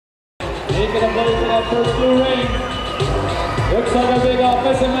taking a place for that first blue ring. Looks like a big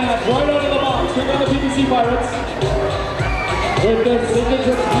offensive match right out of the box. Here come the PBC Pirates with their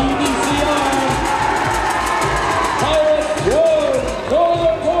signature PBC arm. Pirates road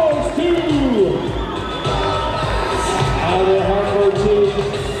over course 2. Now they're Hartford 2.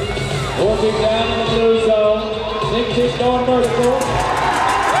 Working down in the blue zone. Big kick going vertical.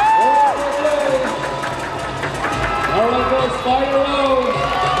 Spider Road.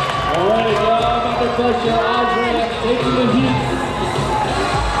 Already down under pressure. Audrey taking the heat.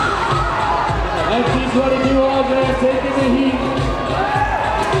 1922 Audrey taking the heat.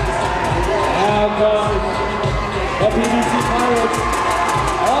 Now comes the PBC Pirates.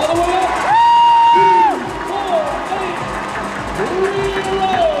 All the way up. 2, 4, 8, 3 in a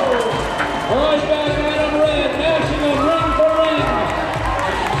row. Right back at him, red. Mashing him ring for ring.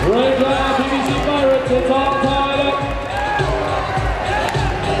 Right now, PBC Pirates. It's all tied up.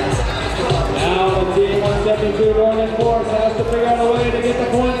 Now the team 172 Northern Force has to figure out a way to get the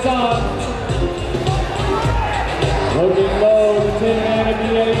points on. Looking low, the tin man at the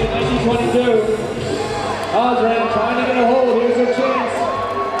 1922. Osran trying to get a hold, here's their chance.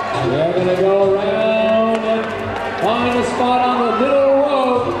 They're going to go around and find a spot on the middle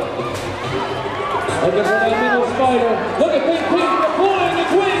row. Looking for that middle spider. Look at Big Pink deploying the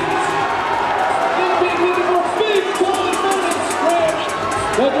Twins. Big Pink looking for big time bonus stretch.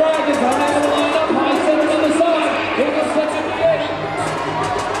 The Dragons are able to line up high center on the side. Here's the second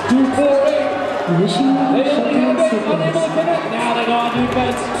 2, 4, 8. They only have 8, unable to connect. Now they go on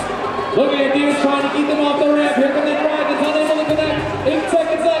defense. Look at Deer trying to keep them off the ramp. Here come the Dragons, unable to connect. 8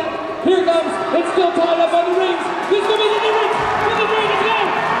 seconds left. Here comes. It's still tied up by the rings. This could be the new ring.